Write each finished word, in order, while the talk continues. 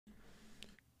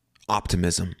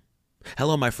Optimism.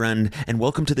 Hello, my friend, and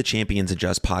welcome to the Champions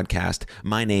Adjust podcast.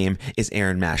 My name is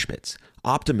Aaron Mashbitz.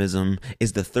 Optimism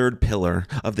is the third pillar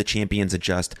of the Champions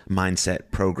Adjust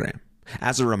mindset program.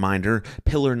 As a reminder,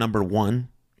 pillar number 1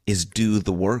 is do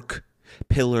the work.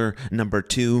 Pillar number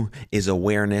 2 is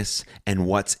awareness and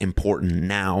what's important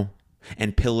now.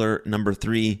 And pillar number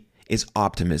 3 is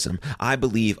optimism. I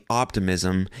believe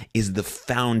optimism is the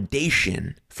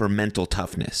foundation for mental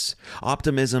toughness.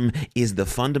 Optimism is the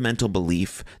fundamental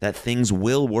belief that things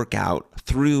will work out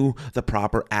through the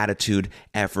proper attitude,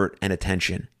 effort, and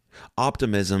attention.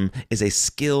 Optimism is a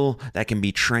skill that can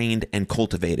be trained and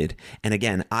cultivated. And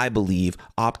again, I believe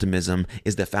optimism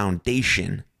is the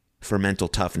foundation for mental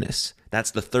toughness.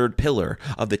 That's the third pillar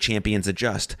of the Champions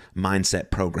Adjust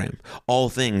mindset program. All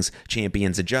things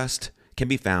Champions Adjust can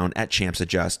be found at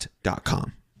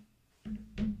champsadjust.com.